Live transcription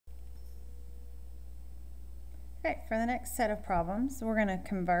Okay, for the next set of problems, we're going to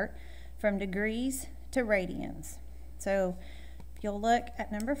convert from degrees to radians. So if you'll look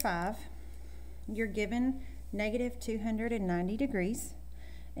at number 5, you're given negative 290 degrees.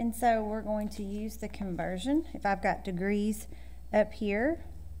 And so we're going to use the conversion. If I've got degrees up here,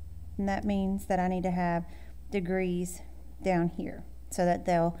 and that means that I need to have degrees down here so that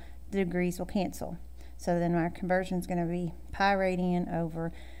the degrees will cancel. So then my conversion is going to be pi radian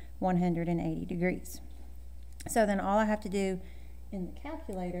over 180 degrees. So then all I have to do in the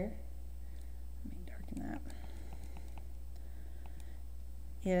calculator, let me darken that,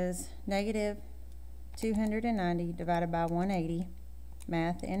 is negative 290 divided by 180,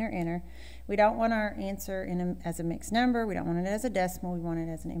 math, enter. We don't want our answer as a mixed number. We don't want it as a decimal. We want it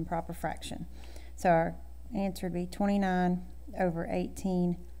as an improper fraction. So our answer would be 29 over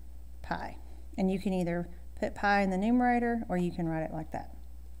 18 pi. And you can either put pi in the numerator or you can write it like that.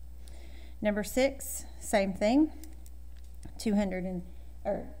 Number 6, same thing,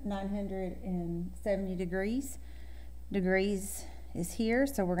 970 degrees. Degrees is here,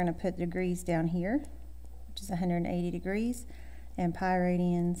 so we're going to put degrees down here, which is 180 degrees, and pi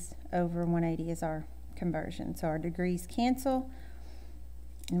radians over 180 is our conversion. So our degrees cancel,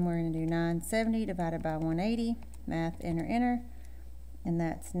 and we're going to do 970 divided by 180, math, enter, and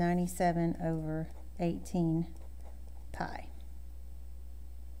that's 97 over 18 pi.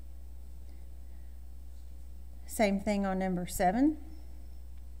 Same thing on number 7,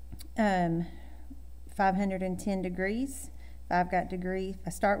 510 degrees. If I've got degrees, if I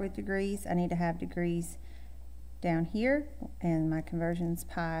start with degrees, I need to have degrees down here, and my conversion's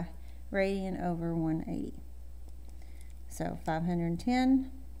pi radian over 180. So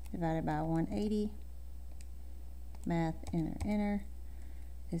 510 divided by 180, math, enter,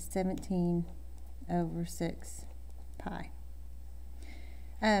 is 17 over 6 pi.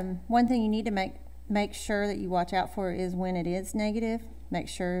 One thing you need to make sure that you watch out for is when it is negative. Make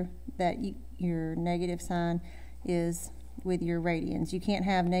sure that your negative sign is with your radians. You can't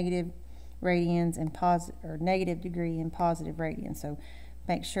have negative radians and or negative degree and positive radians. So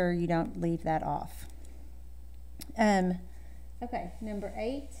make sure you don't leave that off. Okay, number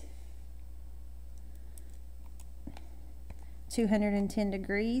 8, 210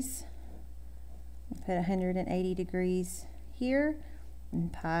 degrees. Put 180 degrees here,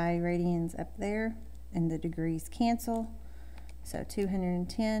 and pi radians up there, and the degrees cancel. So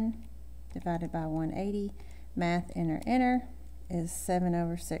 210 divided by 180, math, enter, is 7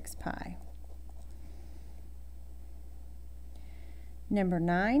 over 6 pi. Number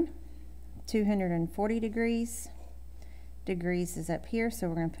 9, 240 degrees. Degrees is up here, so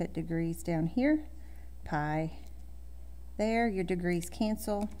we're going to put degrees down here, pi there. Your degrees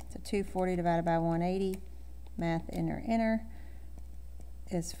cancel, so 240 divided by 180, math, enter,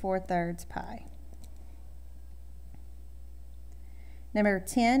 is 4/3 pi. Number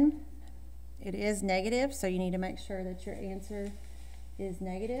 10, it is negative, so you need to make sure that your answer is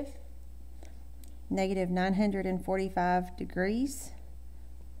negative. Negative 945 degrees.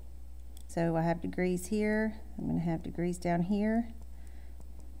 So I have degrees here, I'm going to have degrees down here,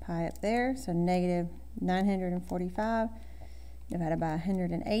 pi up there, so negative 945 divided by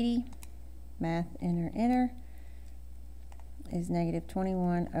 180, math, enter, is negative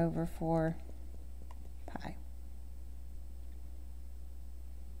 21 over 4 pi.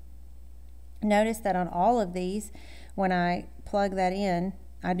 Notice that on all of these, when I plug that in,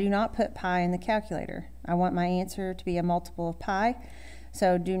 I do not put pi in the calculator. I want my answer to be a multiple of pi,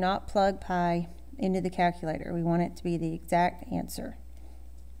 so do not plug pi into the calculator. We want it to be the exact answer.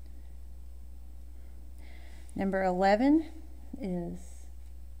 Number 11 is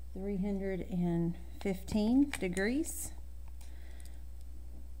 315 degrees.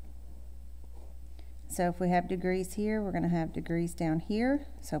 So if we have degrees here, we're going to have degrees down here.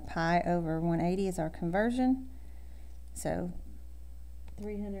 So pi over 180 is our conversion. So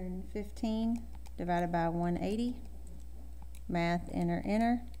 315 divided by 180, math,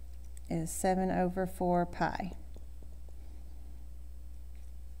 enter, is 7 over 4 pi.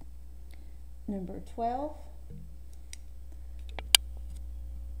 Number 12,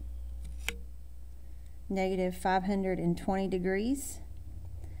 negative 520 degrees.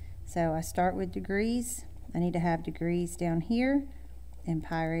 So I start with degrees. I need to have degrees down here and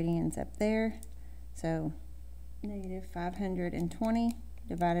pi radians up there. So negative 520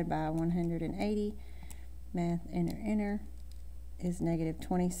 divided by 180, math, enter, is negative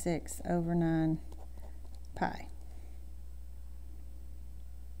 26 over 9 pi.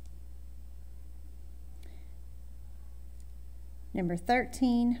 Number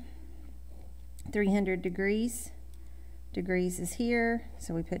 13, 300 degrees. Degrees is here,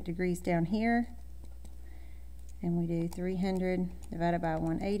 so we put degrees down here. and we do 300 divided by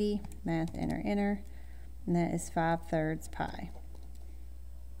 180, math, enter, enter, and that is 5/3 pi.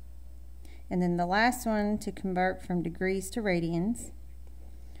 And then the last one to convert from degrees to radians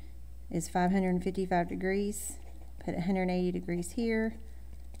is 555 degrees. Put 180 degrees here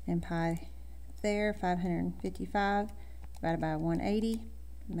and pi there. 555 divided by 180,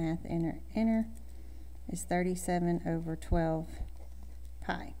 math, enter, enter, is 37/12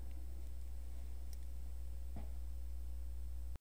 pi.